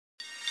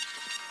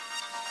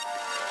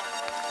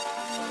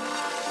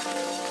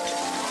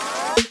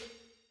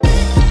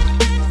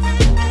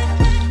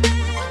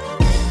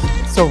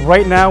So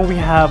right now we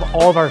have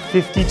all of our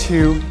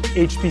 52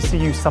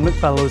 HBCU Summit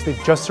Fellows.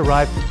 They've just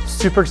arrived,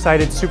 super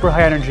excited, super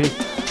high energy.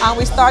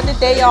 We started the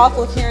day off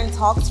with hearing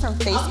talks from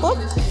Facebook,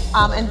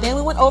 and then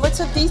we went over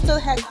to Visa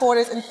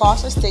headquarters in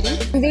Foster City.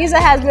 Visa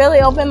has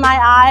really opened my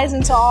eyes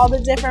into all the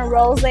different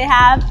roles they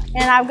have,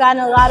 and I've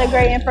gotten a lot of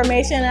great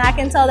information, and I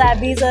can tell that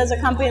Visa is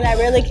a company that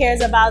really cares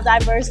about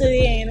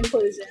diversity and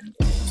inclusion.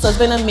 So it's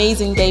been an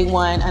amazing day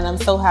one, and I'm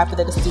so happy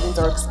that the students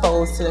are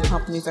exposed to the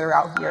companies that are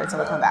out here in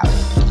Silicon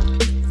Valley.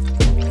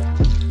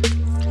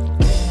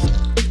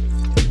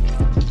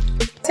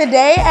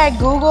 Today at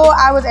Google,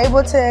 I was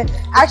able to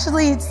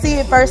actually see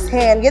it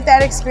firsthand, get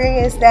that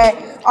experience that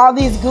all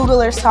these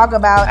Googlers talk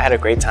about. I had a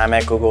great time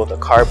at Google. The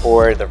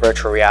cardboard, the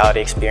virtual reality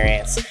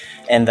experience,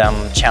 and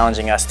them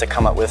challenging us to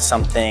come up with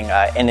something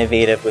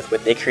innovative with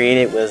what they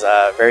created was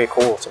very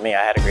cool to me.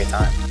 I had a great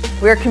time.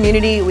 We're a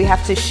community. We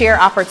have to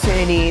share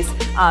opportunities,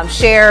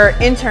 share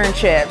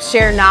internships,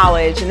 share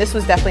knowledge, and this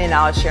was definitely a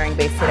knowledge sharing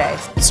base today.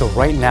 So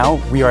right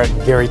now we are at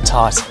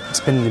Veritas.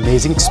 It's been an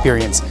amazing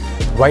experience.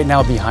 Right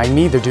now behind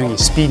me, they're doing a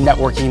speed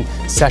networking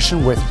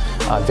session with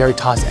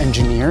Veritas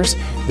engineers.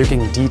 They're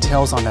getting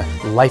details on the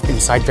life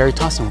inside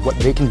Veritas and what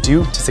they can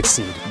do to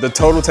succeed. The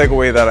total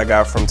takeaway that I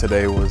got from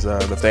today was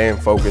staying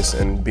focused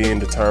and being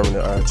determined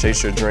to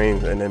chase your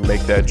dreams and then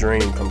make that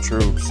dream come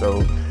true.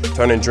 So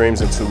turning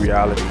dreams into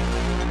reality.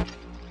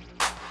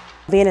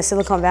 Being in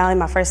Silicon Valley,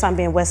 my first time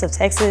being west of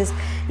Texas,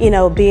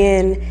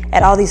 being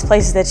at all these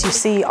places that you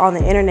see on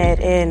the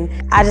internet, and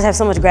I just have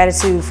so much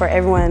gratitude for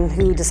everyone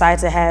who decided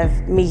to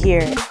have me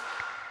here.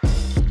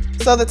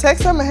 So the Tech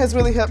Summit has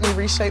really helped me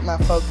reshape my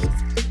focus.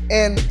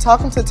 And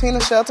talking to Tina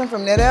Shelton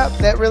from NetApp,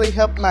 that really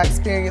helped my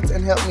experience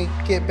and helped me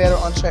get better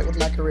on track with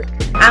my career.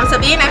 So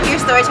being at Pure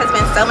Storage has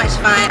been so much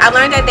fun. I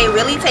learned that they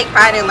really take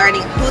pride in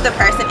learning who the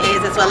person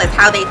is as well as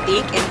how they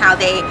think and how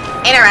they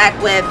interact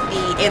with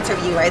the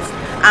interviewers.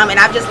 And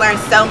I've just learned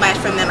so much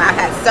from them. I've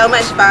had so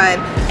much fun,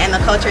 and the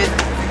culture is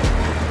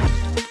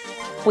amazing.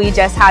 We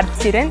just had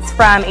students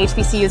from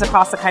HBCUs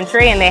across the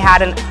country, and they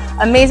had an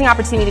amazing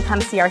opportunity to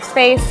come see our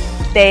space.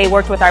 They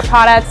worked with our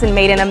products and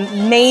made an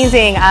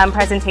amazing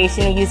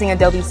presentation using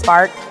Adobe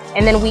Spark.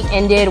 And then we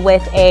ended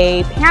with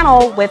a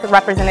panel with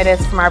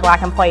representatives from our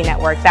Black Employee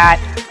Network that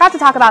got to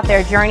talk about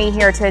their journey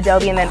here to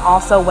Adobe and then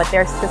also what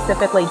they're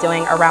specifically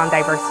doing around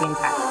diversity and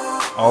tech.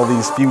 All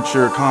these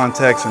future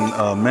contacts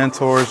and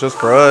mentors just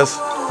for us,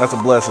 that's a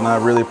blessing. I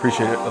really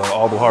appreciate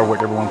all the hard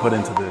work everyone put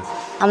into this.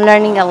 I'm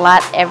learning a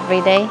lot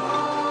every day.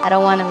 I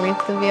don't want to read,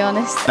 to be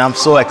honest. And I'm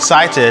so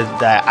excited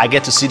that I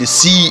get to see the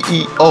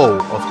CEO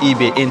of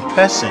eBay in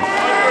person.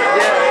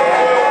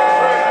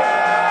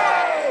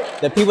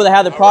 The people that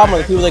have the problem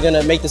are the people that are going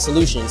to make the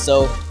solution.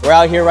 So we're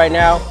out here right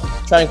now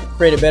trying to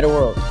create a better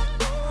world.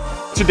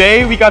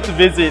 Today we got to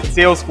visit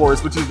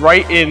Salesforce, which is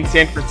right in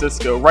San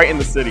Francisco, right in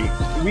the city.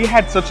 We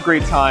had such a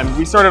great time.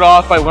 We started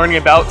off by learning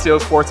about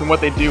Salesforce and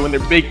what they do and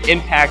their big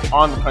impact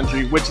on the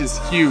country, which is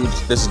huge.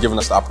 This has given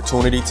us the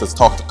opportunity to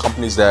talk to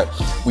companies that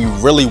we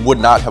really would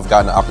not have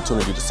gotten the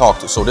opportunity to talk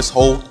to. So this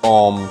whole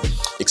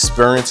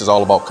experience is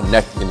all about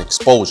connecting and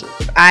exposure.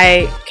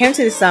 I came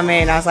to the summit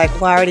and I was like,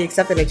 well, I already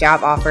accepted a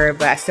job offer,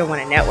 but I still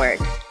want to network.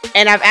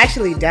 And I've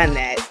actually done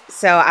that.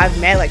 So I've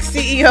met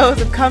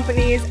CEOs of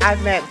companies,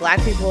 I've met Black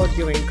people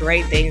doing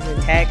great things in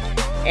tech,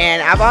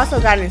 and I've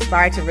also gotten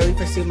inspired to really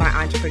pursue my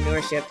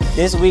entrepreneurship.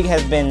 This week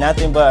has been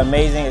nothing but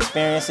amazing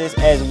experiences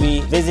as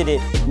we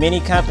visited many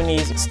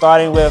companies,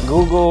 starting with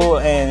Google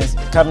and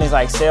companies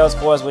like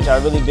Salesforce, which are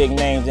really big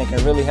names and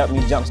can really help me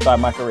jumpstart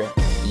my career.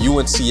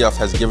 UNCF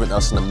has given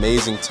us an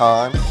amazing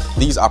time.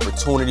 These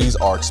opportunities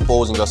are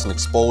exposing us, and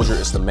exposure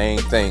is the main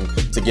thing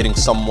to getting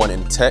someone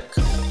in tech,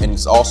 and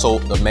it's also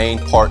the main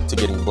part to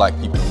getting Black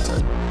people in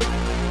tech.